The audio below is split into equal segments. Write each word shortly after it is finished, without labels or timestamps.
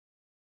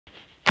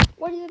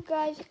What is up,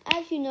 guys?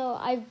 As you know,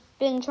 I've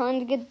been trying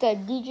to get the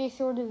DJ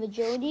Sword of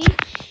Agility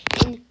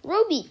in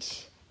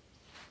ROBEATs.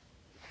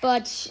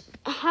 But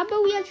how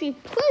about we actually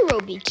play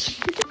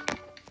ROBEATs?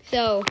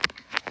 So,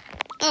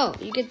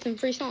 you get some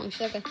free songs.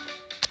 Okay.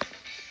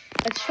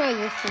 Let's try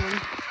this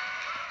one.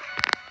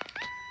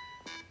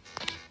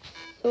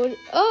 So,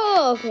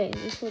 okay.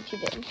 This is what you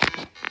do.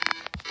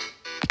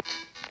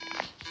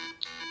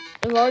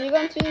 I've already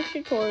gone through the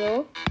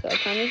tutorial, so I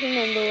kind of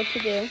remember what to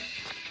do.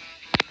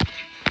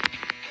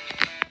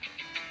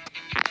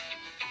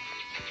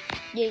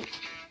 Yay.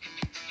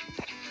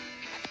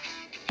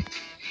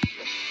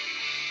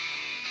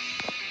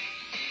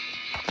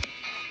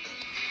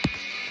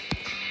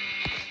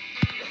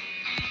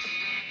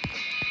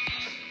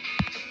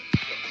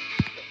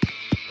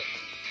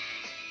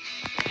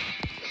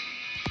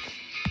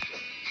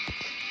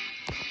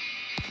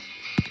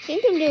 I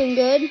think I'm doing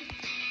good.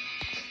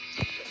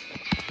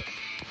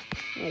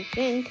 I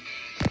think.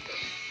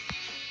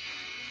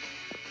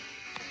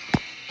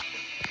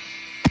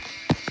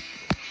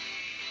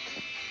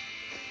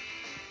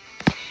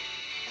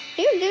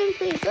 I'm doing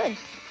pretty good.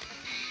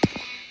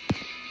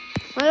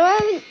 Why do I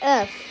have an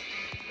F?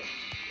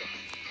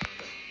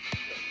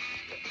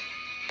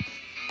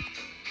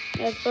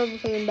 That's probably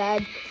something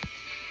bad.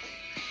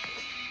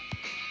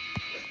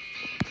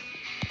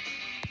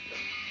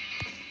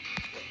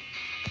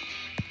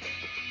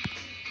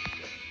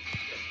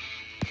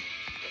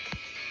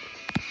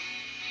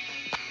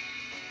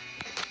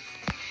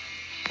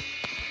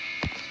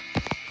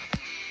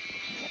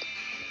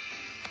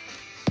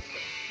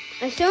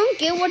 I still don't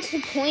get what's the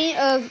point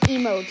of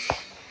emotes.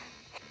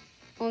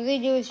 All they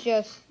do is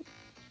just,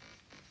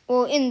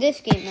 well, in this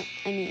game,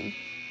 I mean,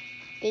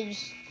 they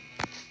just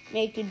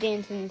make you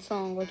dance in the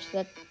song, which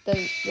that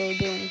doesn't really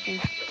do anything.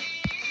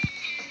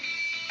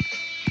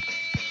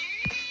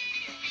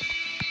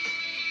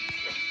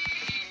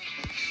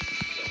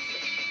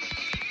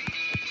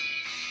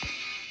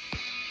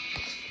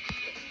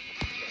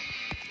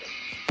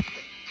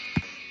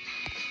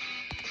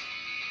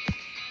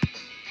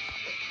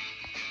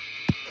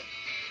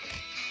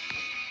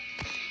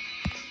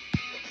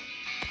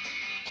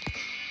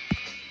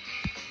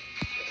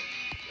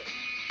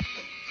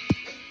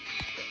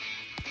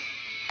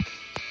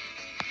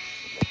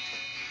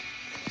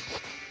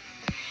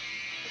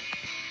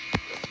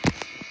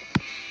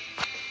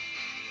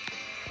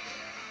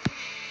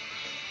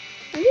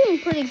 I'm doing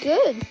pretty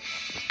good.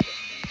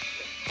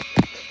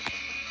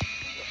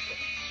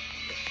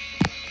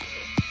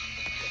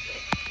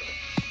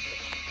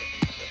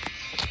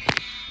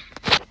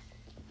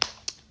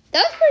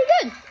 That was pretty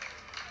good.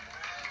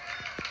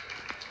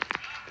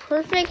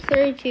 Perfect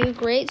 32,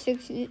 great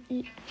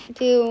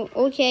 62,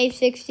 okay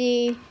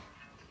 60,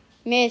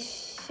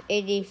 miss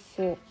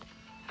 84.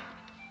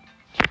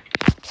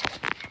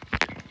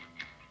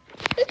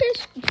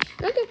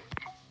 Okay.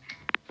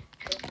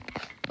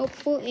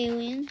 Hopeful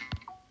alien.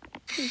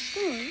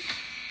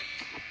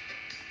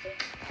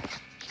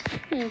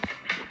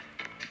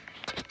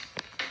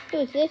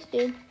 Who's this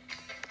dude?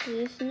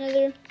 Is this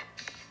another?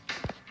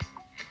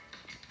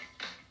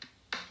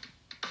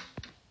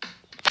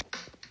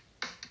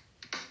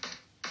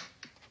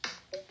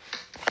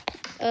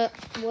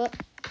 What?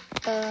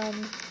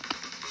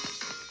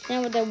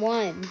 Not what I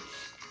want.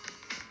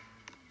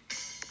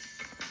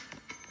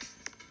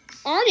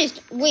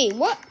 Artist, wait,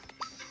 what?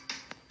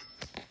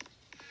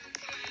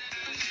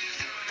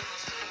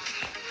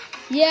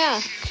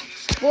 Yeah.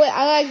 Boy,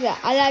 I like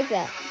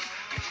that.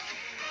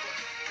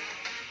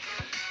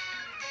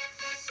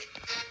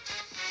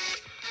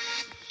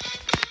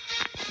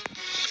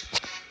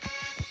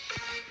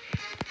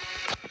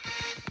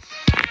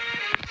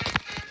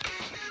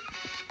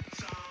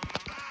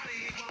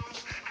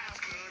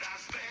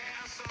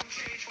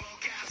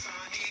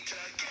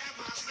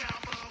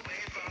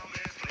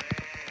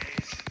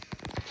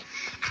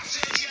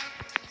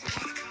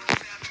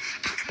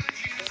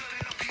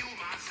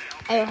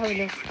 I don't have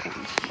enough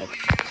coins.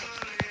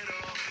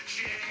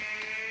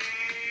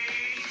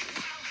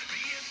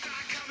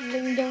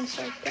 Don't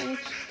start going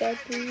back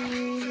to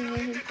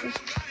you.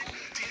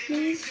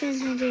 Please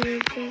somehow do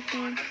it for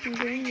fun. I'm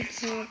going to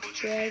top,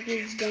 drag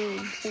it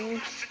down. So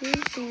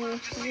please sing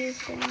us to this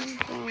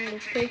song.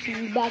 It's taking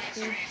you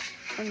backwards.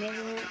 I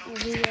never want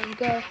if you don't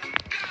go.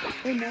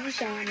 We never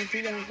shine if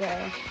you don't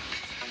go.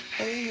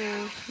 Hey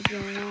now, if you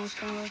don't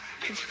go,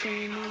 it's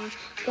going on.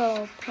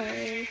 Go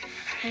play.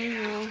 Hey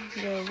now,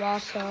 the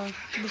rock star,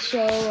 the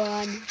show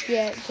on,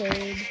 get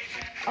paid.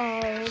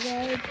 All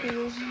that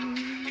is.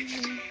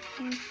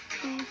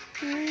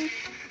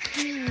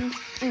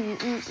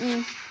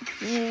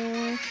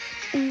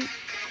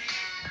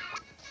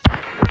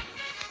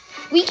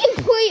 We can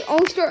play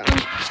All-Star on...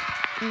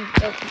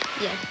 okay,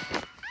 yes.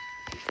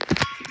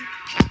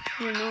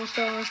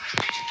 All-Star.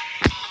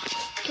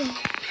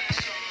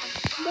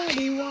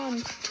 Somebody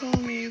once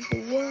told me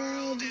the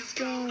world is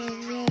gonna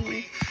run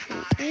me.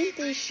 Ain't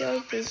the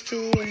sharpest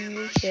tool in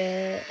the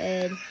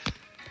shed.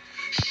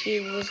 She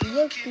was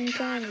looking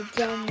kind of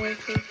dumb with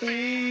her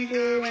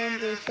finger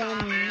and her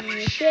thumb in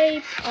the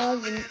shape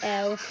of an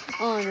L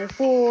on her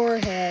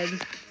forehead.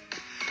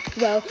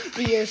 Well,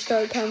 the years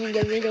start coming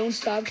and they don't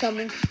stop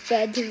coming.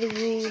 Fed to the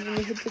rules and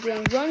they hit the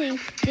ground running.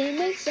 Didn't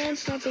make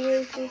sense, not the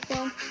way for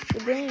fun. The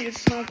brain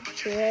gets smart,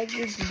 but your head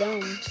gets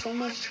dumb. So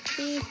much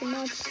to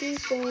see,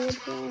 so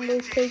what's wrong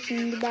with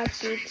taking the back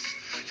seats?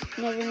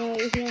 Never know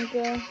if you don't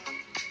go.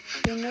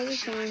 You'll never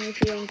shine if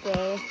you don't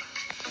go.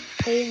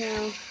 Hey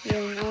now,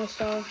 you're an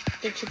all-star,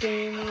 get your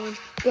game on,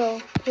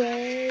 go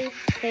play.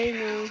 Hey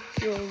now,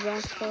 you're a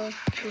rock star,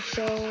 the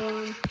show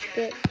on,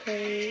 get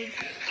paid.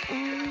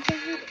 On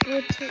that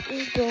with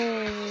is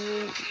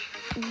gold,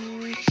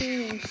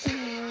 shooting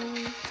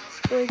stars,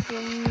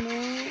 breaking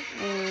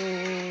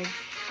mold.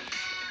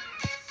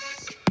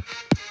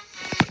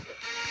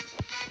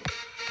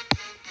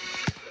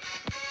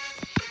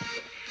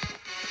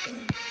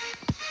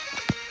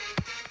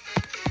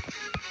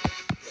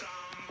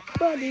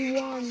 Somebody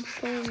wants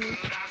from me.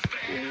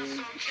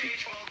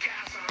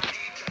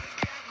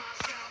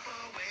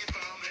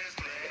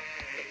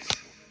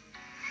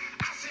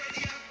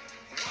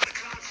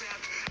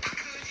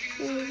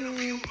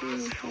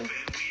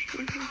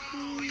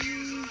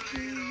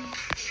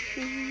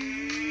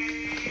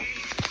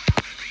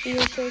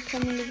 You're so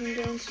coming,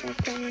 living, don't stop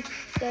coming.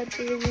 Dead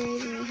to the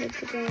rules and you hit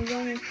the ground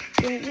running.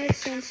 Didn't make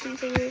sense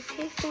until it was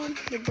for fun.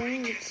 The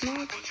brain gets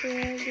smart, but your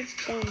head gets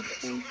dumb.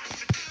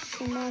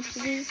 So much to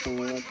do, so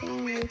what's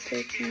wrong with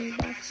taking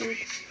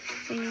backwards?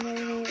 And you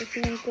never know if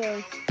you don't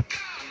go.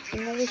 You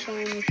never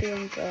shine if you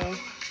don't go.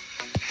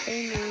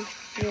 Hey now,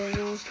 you're an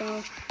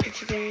all-star, get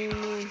your game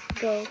on,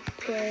 go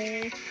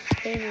play.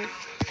 Hey now,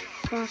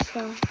 rock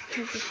star,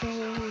 hit the show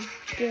on,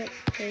 get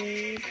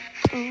paid.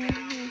 Oh,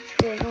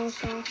 you're an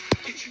all-star,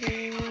 get your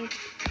game on,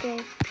 go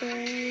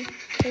play.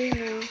 Hey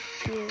now,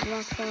 you're a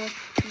rock star,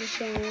 hit the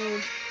show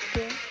on,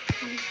 get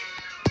paid.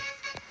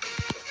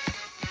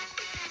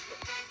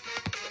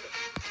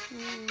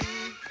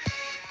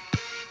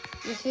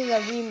 This is a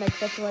remix,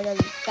 that's why it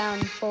doesn't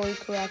sound fully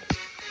correct.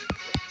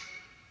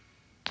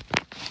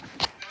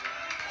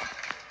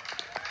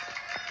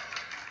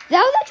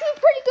 That was actually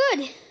pretty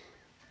good.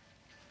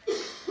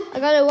 I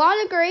got a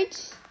lot of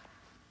grades.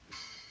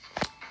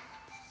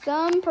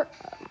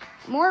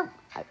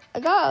 I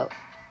got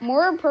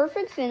more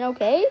perfects than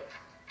okay.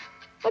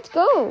 Let's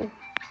go.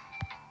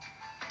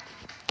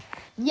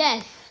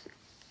 Yes.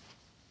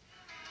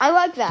 I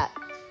like that.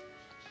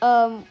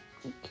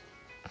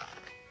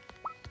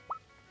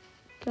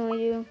 Can we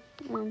do,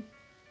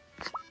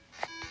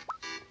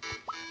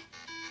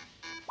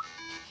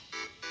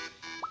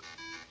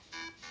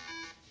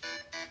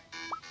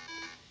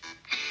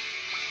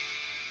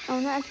 I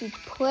want to actually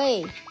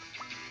play.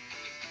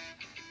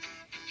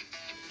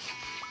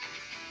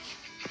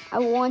 I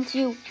want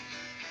to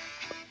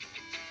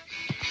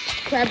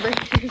crab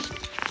race.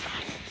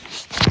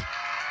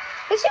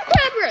 Let's do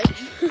crab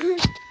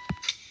race.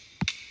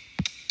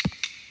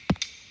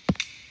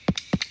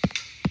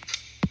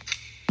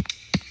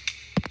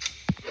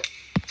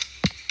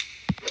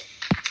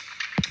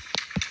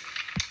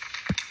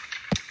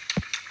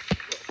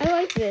 I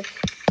like this.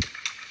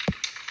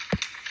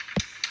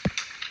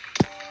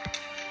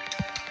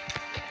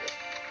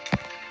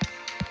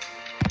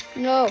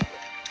 No.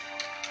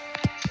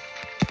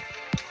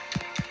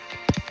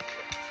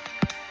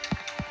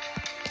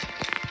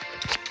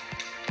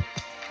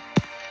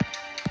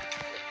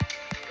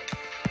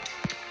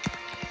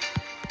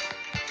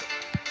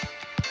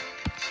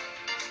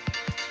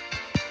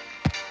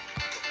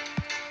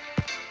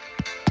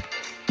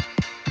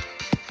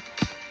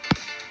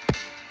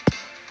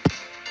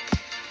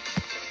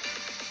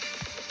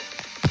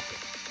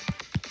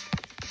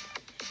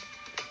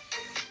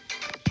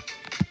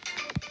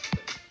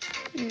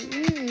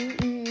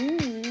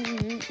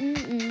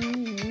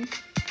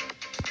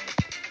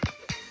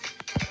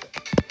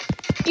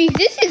 Geez,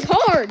 this is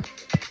hard.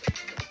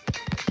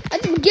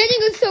 At the beginning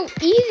it was so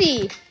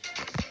easy.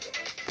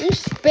 I'm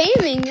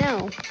spamming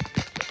now.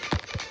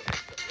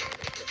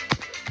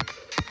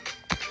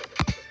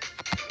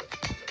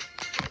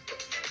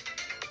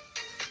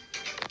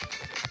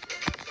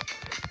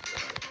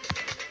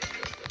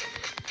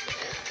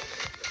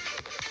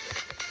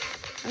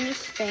 I'm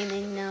just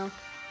spamming now.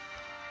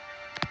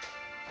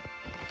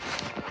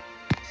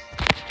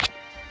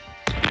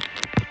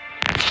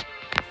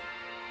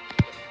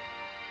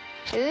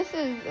 This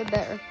is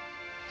better.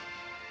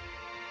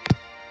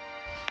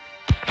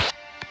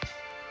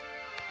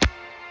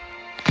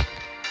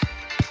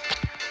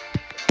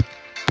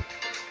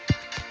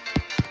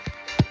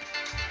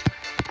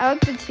 I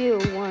like the 2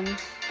 ones.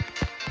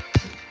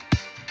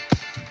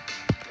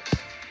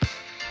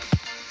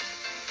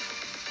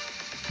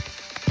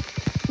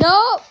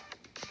 No!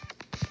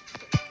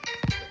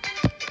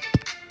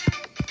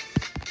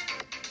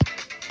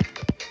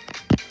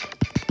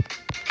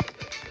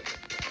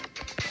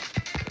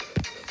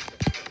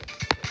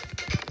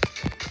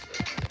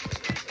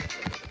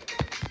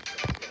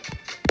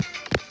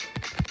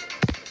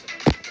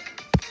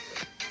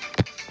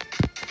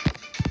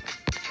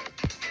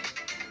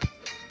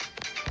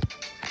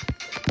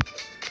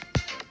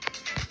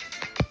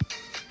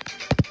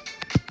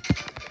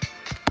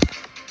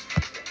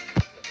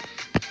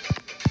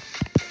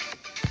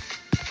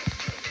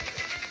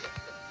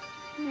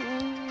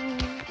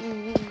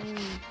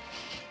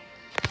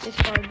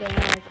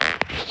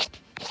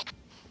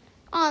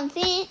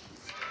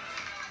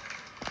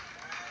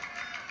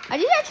 I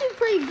did actually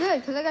pretty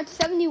good because I got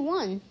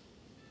 71.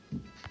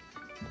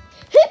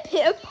 Hip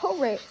hip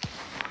hooray.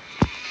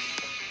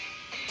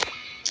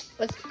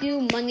 Let's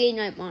do Monday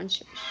Night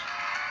Monsters.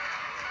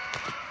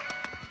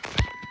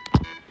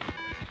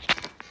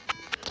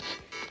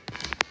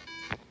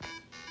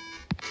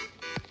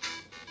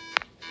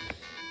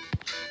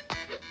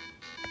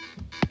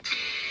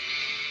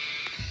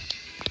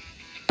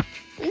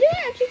 I'm doing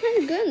actually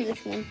kind of good in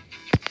this one.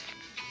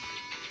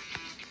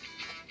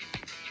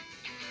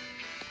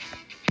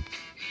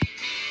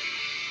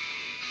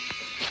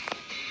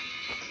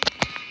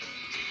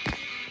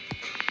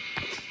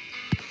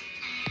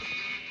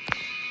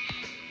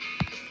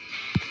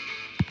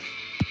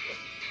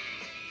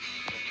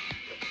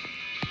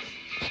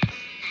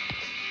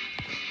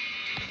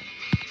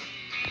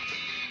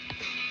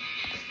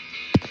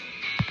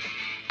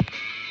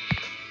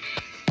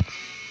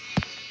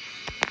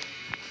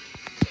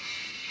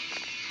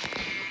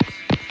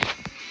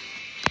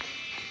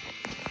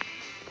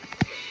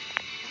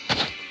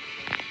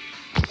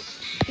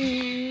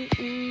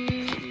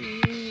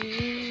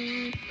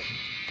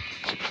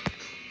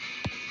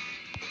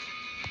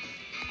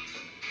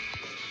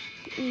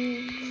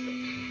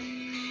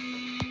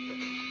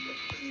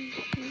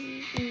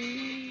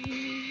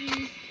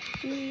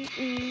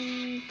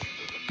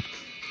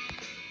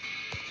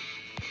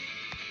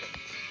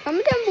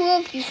 Comment down below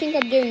if you think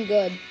I'm doing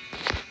good.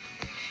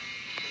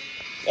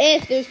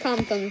 If there's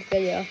comments on this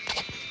video.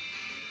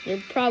 There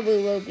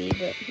probably will be,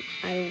 but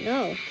I don't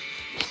know.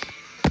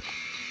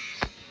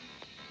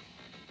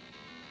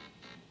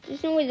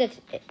 There's no way that's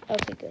it.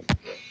 Okay, good.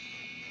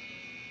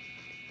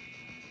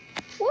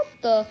 What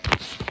the?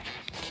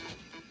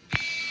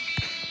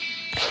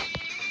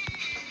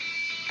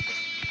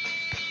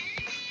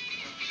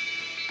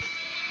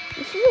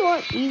 This is a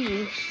lot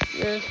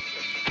easier.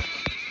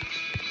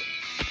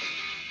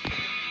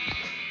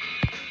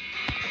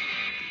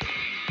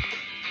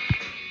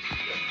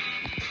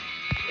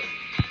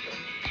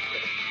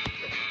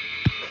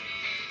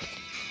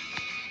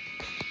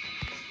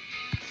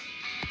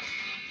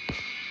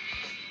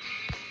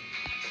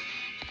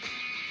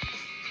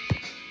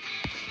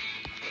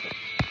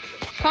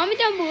 Comment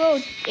down below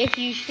if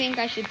you think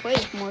I should play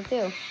this more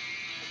too.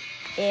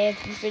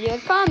 If this video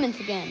has comments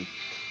again.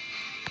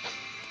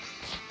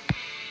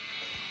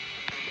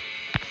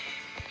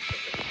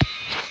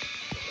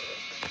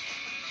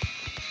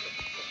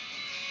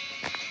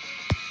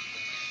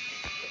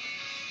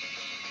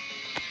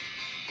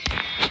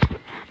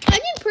 I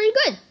did pretty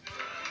good.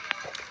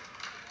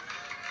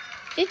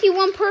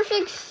 51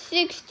 perfect,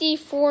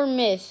 64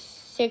 miss,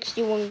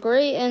 61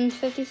 great, and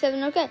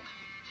 57 okay.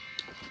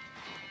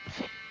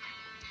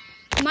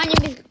 My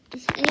name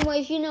is,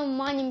 anyways, you know,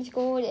 my name is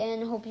Gold,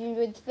 and I hope you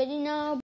enjoyed this video now.